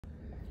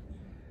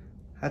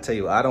I tell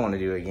you what I don't want to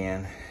do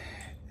again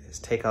is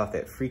take off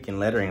that freaking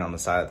lettering on the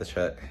side of the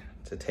truck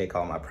to take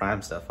all my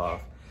prime stuff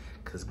off.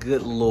 Cause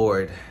good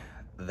Lord,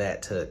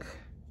 that took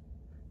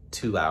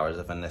 2 hours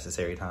of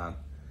unnecessary time.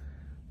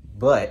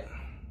 But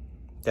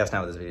that's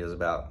not what this video is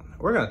about.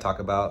 We're gonna talk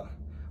about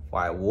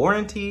why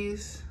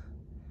warranties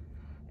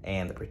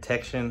and the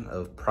protection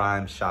of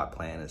prime shop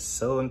plan is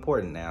so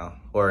important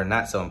now, or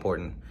not so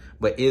important,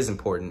 but is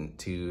important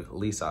to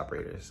lease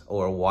operators,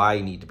 or why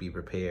you need to be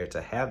prepared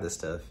to have this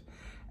stuff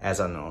as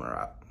an owner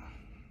op.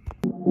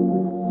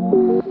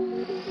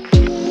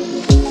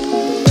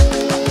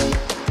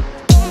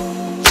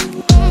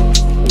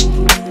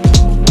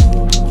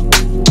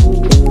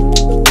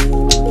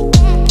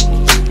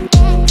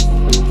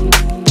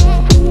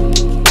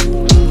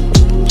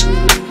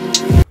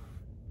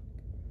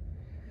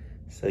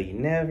 So you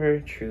never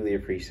truly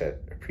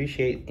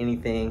appreciate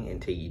anything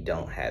until you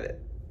don't have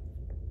it,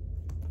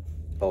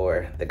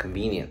 or the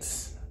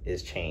convenience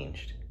is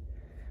changed.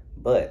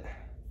 But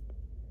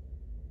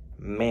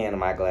man,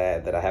 am I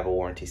glad that I have a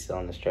warranty still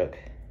on this truck.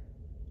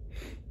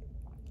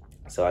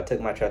 So I took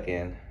my truck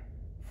in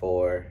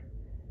for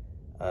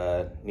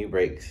new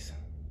brakes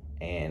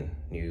and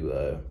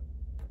new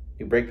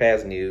brake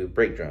pads, new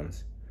brake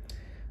drums.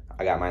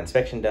 I got my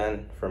inspection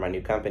done for my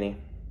new company,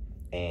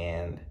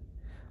 and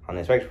on the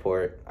inspection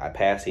report, I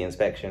passed the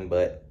inspection,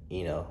 but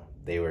you know,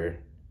 they were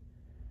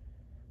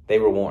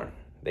worn.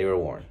 They were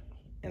worn.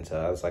 And so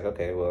I was like,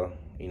 okay, well,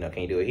 you know,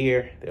 can you do it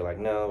here? They're like,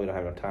 no, we don't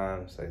have enough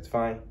time. So it's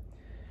fine.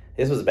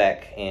 This was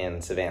back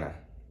in Savannah.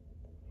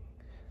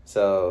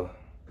 So,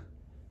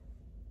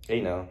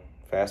 you know,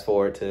 fast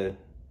forward to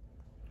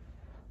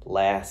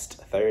last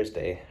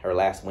Thursday or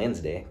last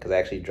Wednesday, because I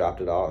actually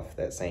dropped it off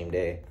that same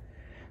day.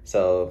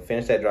 So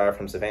finished that drive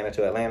from Savannah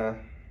to Atlanta.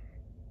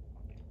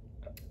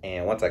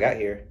 And once I got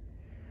here,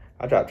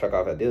 I dropped the truck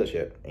off at the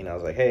dealership. You know, I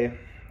was like, hey,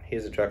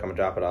 here's the truck, I'm gonna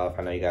drop it off.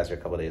 I know you guys are a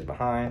couple days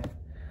behind,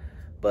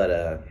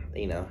 but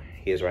you know,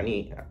 here's what I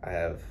need. I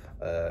have,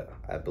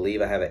 I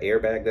believe I have an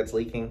airbag that's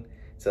leaking.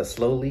 It's a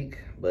slow leak,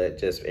 but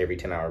just every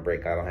 10-hour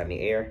break, I don't have any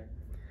air.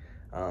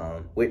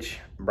 Which,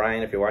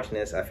 Brian, if you're watching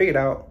this, I figured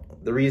out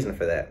the reason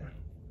for that,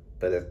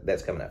 but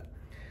that's coming up.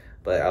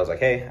 But I was like,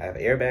 hey, I have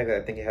an airbag that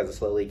I think it has a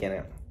slow leak in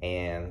it,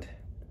 and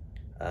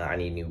I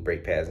need new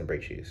brake pads and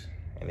brake shoes.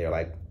 And they're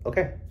like,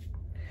 okay.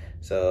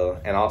 So,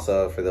 and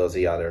also for those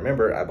of y'all that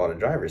remember, I bought a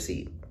driver's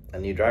seat, a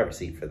new driver's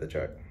seat for the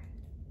truck.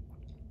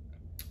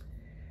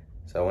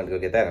 So I went to go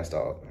get that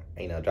installed.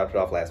 You know, dropped it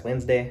off last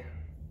Wednesday.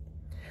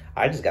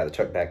 I just got the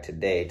truck back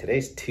today.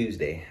 Today's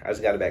Tuesday. I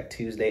just got it back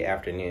Tuesday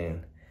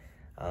afternoon.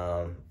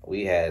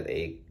 We had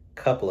a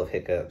couple of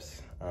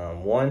hiccups.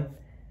 One,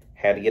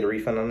 had to get a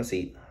refund on the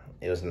seat.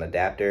 It was an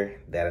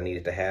adapter that I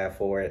needed to have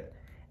for it,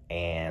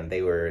 and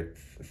they were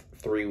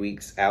 3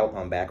 weeks out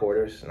on back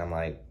orders, and I'm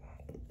like,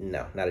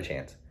 no, not a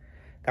chance.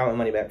 Got my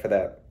money back for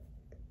that.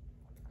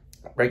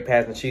 Brake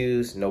pads and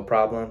shoes, no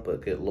problem,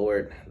 but good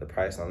Lord, the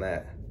price on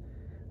that.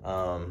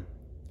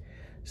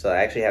 So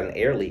I actually had an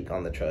air leak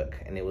on the truck,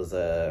 and it was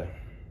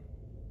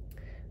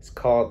it's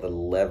called the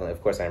leveling.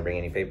 Of course, I didn't bring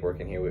any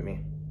paperwork in here with me,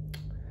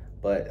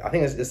 but I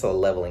think it's a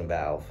leveling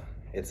valve.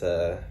 It's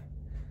a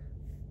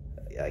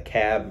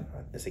cab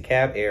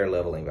air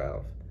leveling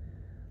valve.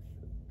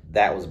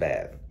 That was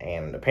bad,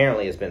 and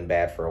apparently it's been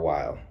bad for a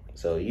while.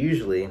 So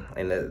usually,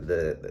 and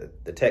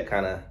the tech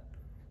kind of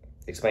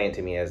explained it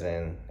to me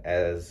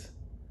as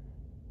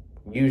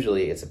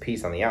usually it's a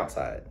piece on the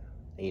outside.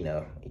 You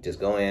know, you just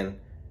go in,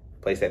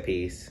 place that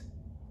piece,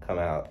 come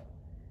out,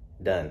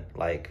 done.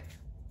 Like,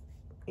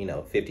 you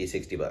know, 50,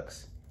 60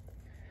 bucks.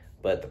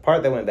 But the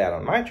part that went bad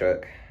on my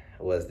truck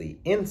was the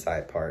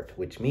inside part,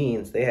 which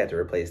means they had to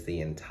replace the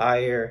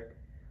entire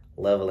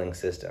leveling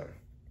system.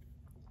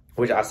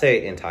 Which I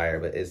say entire,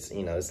 but it's,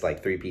 you know, it's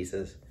like 3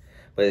 pieces.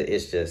 But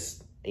it's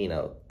just, you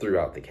know,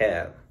 throughout the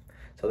cab.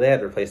 So they had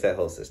to replace that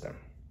whole system.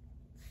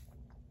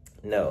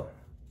 No,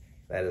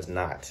 that is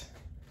not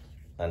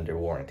under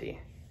warranty.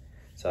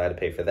 So I had to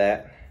pay for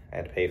that. I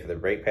had to pay for the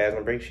brake pads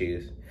and brake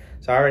shoes.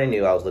 So I already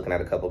knew I was looking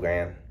at a couple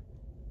grand.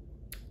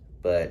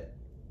 But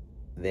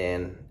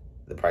then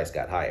the price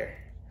got higher.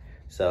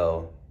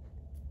 So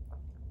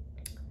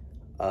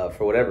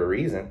for whatever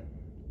reason,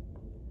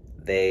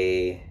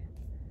 they,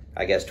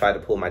 I guess, tried to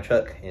pull my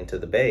truck into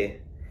the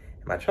bay,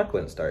 and my truck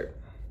wouldn't start.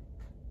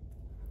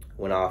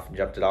 Went off,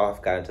 jumped it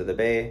off, got into the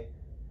bay,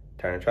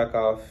 turned the truck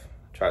off,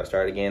 tried to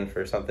start again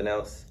for something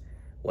else,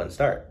 wouldn't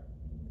start.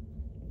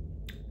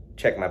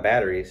 Check my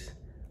batteries.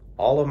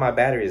 All of my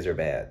batteries are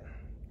bad.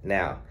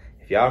 Now,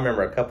 if y'all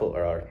remember it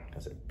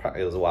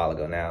was a while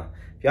ago now.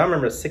 If y'all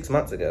remember 6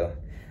 months ago,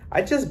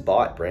 I just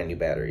bought brand new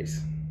batteries,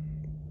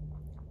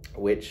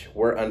 which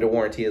were under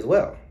warranty as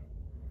well.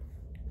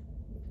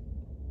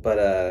 But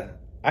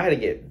I had to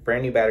get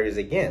brand new batteries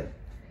again.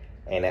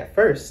 And at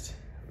first,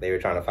 they were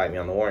trying to fight me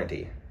on the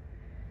warranty.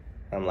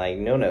 I'm like,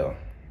 no.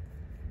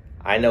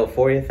 I know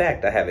for a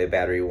fact I have a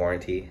battery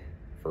warranty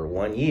for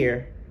 1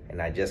 year,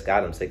 and I just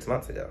got them 6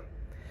 months ago.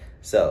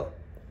 So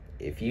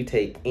if you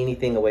take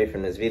anything away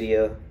from this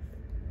video,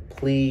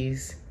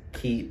 please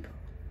keep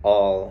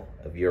all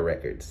of your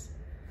records.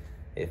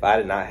 If I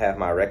did not have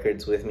my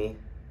records with me,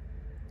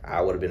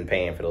 I would have been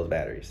paying for those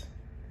batteries.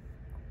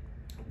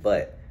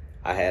 But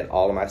I had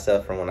all of my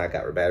stuff from when I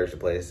got batteries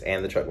replaced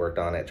and the truck worked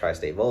on at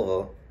Tri-State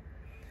Volvo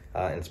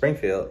in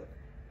Springfield.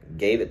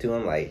 Gave it to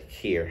him like,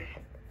 here,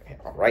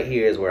 right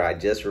here is where I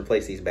just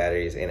replaced these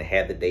batteries, and it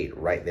had the date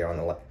right there on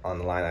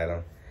the line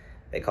item.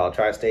 They called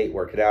Tri-State,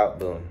 worked it out,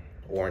 boom,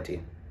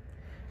 warranty.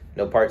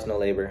 No parts, no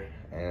labor,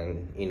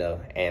 and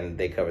and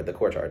they covered the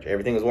core charge.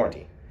 Everything was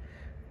warranty.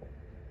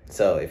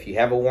 So if you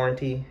have a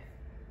warranty,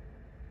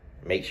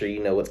 make sure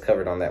you know what's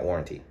covered on that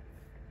warranty.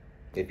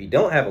 If you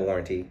don't have a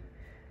warranty,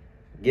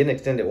 get an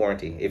extended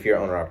warranty if you're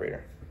an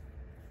owner-operator.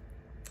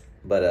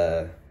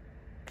 But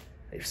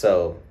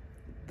so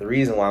the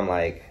reason why I'm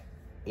like,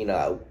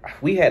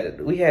 we had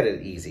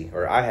it easy,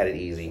 or I had it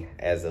easy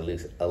as a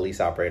lease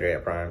operator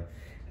at Prime.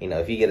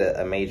 If you get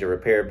a major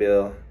repair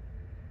bill,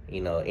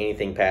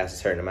 anything past a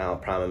certain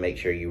amount, Prime will make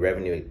sure you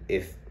revenue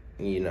if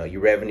you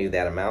revenue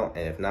that amount,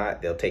 and if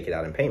not, they'll take it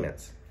out in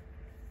payments.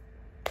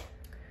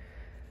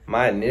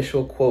 My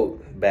initial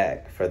quote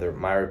back for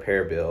my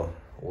repair bill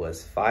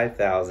was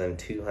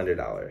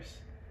 $5,200,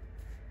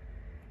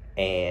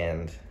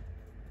 and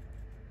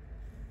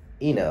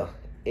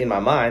in my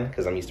mind,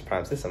 because I'm used to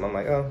Prime system, I'm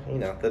like, oh,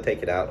 they'll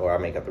take it out, or I'll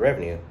make up the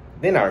revenue.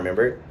 Then I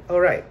remembered, oh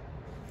right,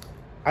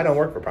 I don't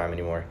work for Prime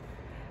anymore,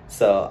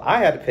 so I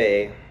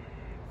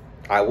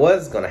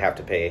was gonna have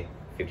to pay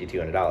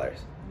 $5,200,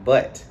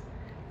 but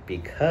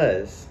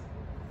because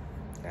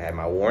I had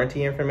my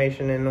warranty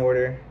information in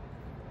order,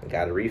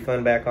 got a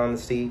refund back on the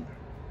seat.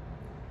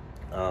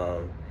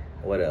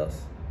 What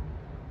else?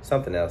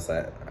 Something else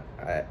I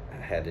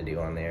had to do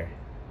on there.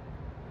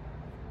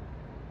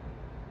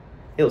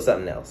 It was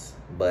something else,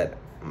 but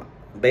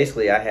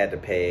basically I had to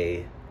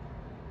pay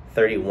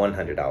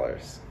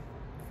 $3,100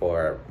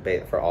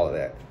 for all of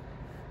that.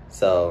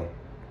 So,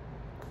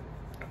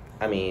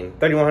 I mean,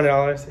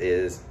 $3,100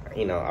 is,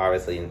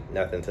 obviously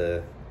nothing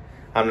to,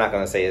 I'm not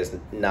going to say it's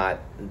not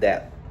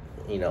that,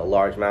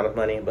 large amount of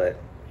money, but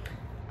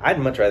I'd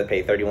much rather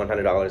pay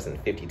 $3,100 than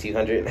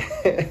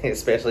 $5,200,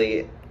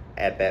 especially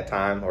at that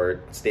time,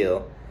 or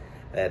still,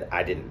 that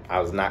I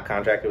was not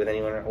contracted with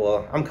anyone.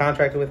 Well, I'm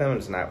contracted with them, I'm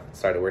just not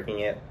started working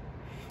yet.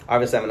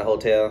 Obviously, I'm in a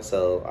hotel,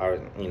 so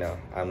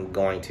I'm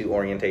going to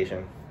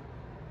orientation.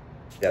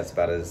 That's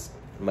about as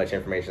much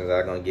information as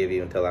I'm going to give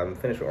you until I'm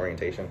finished with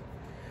orientation.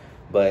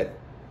 But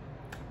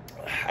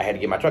I had to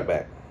get my truck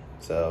back,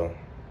 so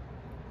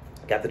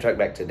got the truck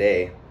back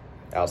today.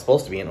 I was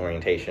supposed to be in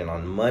orientation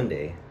on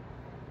Monday,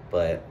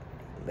 but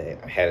they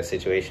had a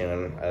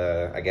situation,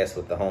 I guess,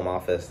 with the home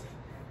office,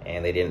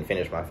 and they didn't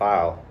finish my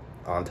file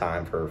on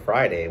time for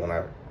Friday when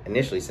I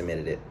initially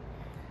submitted it.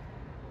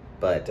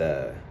 But,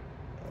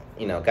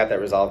 got that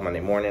resolved Monday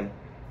morning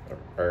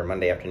or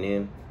Monday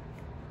afternoon,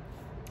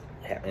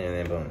 and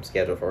then boom,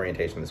 scheduled for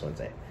orientation this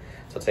Wednesday.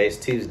 So today's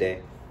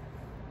Tuesday.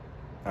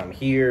 I'm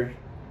here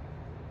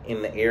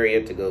in the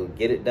area to go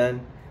get it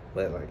done,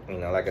 but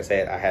like I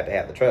said, I had to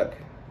have the truck,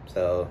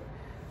 so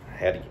I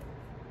had to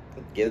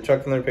get the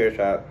truck from the repair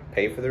shop,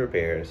 pay for the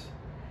repairs,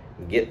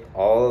 get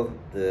all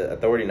the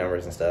authority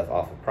numbers and stuff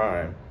off of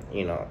Prime,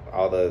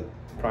 all the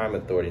Prime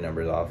authority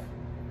numbers off,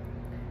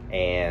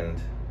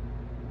 and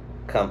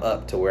come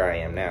up to where I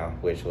am now,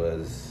 which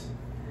was,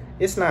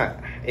 I'm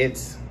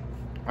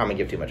gonna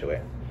give too much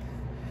away.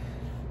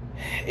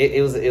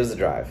 It was a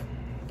drive.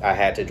 I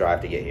had to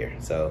drive to get here,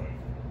 so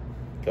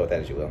go with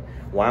that as you will.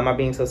 Why am I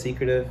being so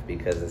secretive?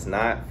 Because it's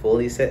not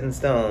fully set in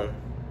stone.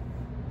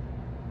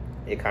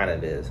 It kind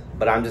of is,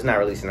 but I'm just not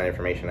releasing that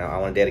information now. I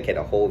want to dedicate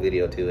a whole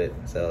video to it,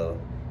 so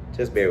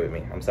just bear with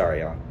me. I'm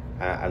sorry, y'all.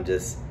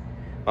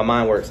 My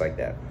mind works like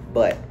that.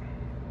 But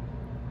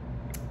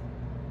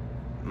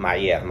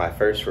my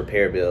first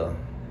repair bill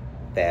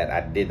that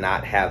I did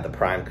not have the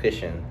Prime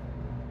cushion,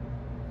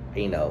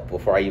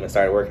 before I even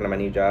started working on my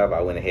new job, I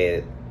went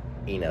ahead,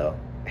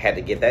 had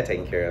to get that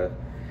taken care of.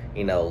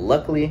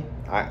 Luckily,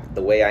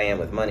 the way I am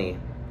with money,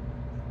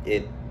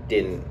 it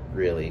didn't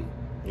really,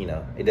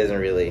 it doesn't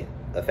really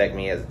affect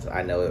me as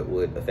I know it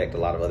would affect a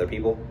lot of other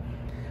people.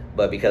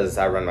 But because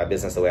I run my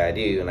business the way I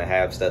do, and I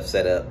have stuff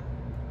set up,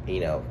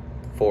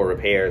 for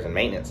repairs and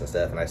maintenance and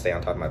stuff, and I stay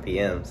on top of my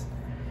PMs,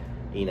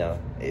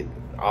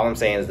 all I'm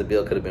saying is the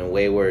bill could have been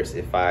way worse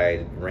if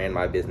I ran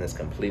my business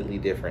completely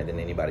different than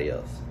anybody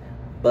else.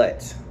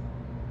 But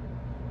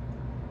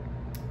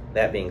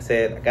that being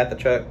said, I got the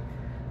truck.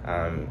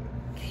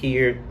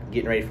 Here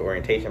getting ready for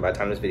orientation. By the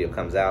time this video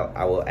comes out,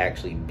 I will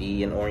actually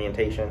be in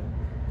orientation.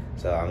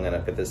 So I'm gonna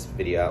put this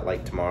video out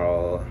like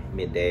tomorrow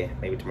midday,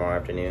 maybe tomorrow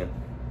afternoon,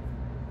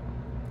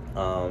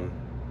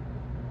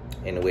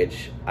 in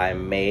which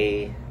I'm not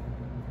even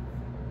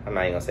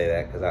gonna say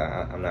that because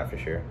I'm not for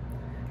sure.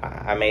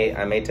 I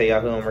may tell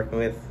y'all who I'm working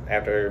with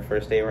after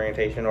first day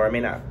orientation, or I may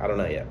not. I don't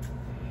know yet,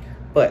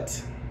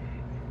 but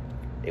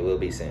it will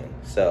be soon.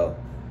 So,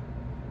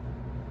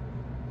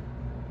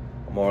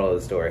 moral of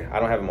the story. I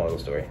don't have a moral of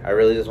the story. I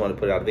really just want to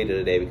put out a video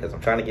today because I'm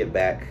trying to get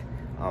back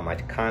on my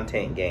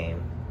content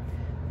game,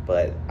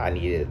 but I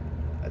needed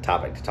a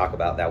topic to talk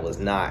about. That was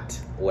not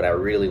what I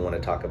really want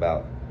to talk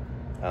about.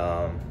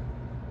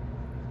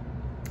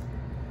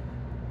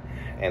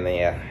 And then,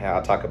 yeah,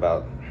 I'll talk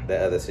about the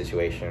other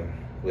situation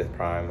with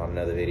Prime on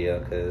another video,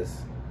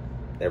 because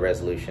their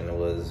resolution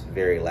was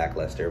very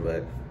lackluster,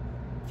 but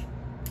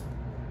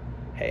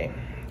hey,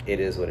 it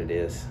is what it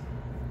is.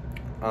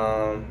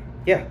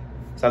 Yeah,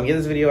 so I'm getting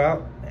this video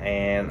out,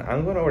 and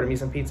I'm going to order me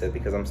some pizza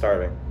because I'm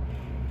starving.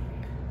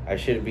 I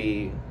should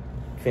be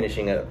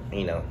finishing up,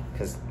 you know,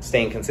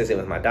 staying consistent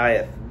with my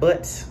diet,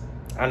 but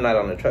I'm not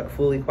on the truck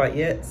fully quite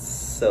yet,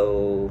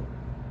 so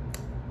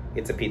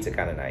it's a pizza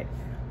kind of night.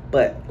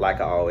 But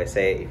like I always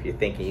say, if you're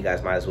thinking you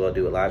guys might as well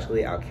do it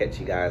logically, I'll catch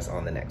you guys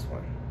on the next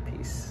one.